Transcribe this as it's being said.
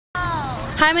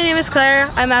Hi, my name is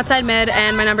Claire. I'm outside mid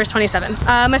and my number is 27.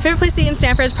 My favorite place to eat in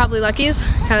Stanford is probably Lucky's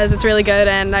because it's really good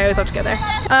and I always love to go there.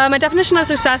 My definition of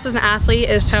success as an athlete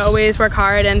is to always work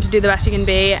hard and to do the best you can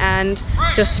be and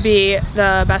just to be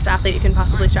the best athlete you can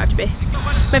possibly strive to be.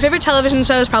 My favorite television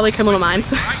show is probably Criminal Minds.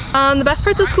 The best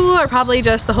parts of school are probably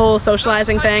just the whole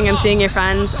socializing thing and seeing your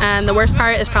friends, and the worst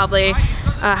part is probably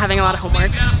having a lot of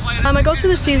homework. My goals for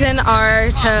this season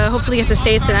are to hopefully get to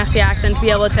states and FCX and to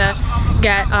be able to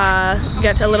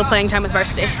get a little playing time with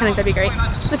varsity. I think that'd be great.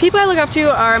 The people I look up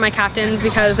to are my captains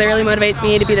because they really motivate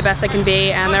me to be the best I can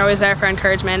be, and they're always there for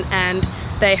encouragement and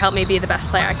they help me be the best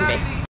player I can be.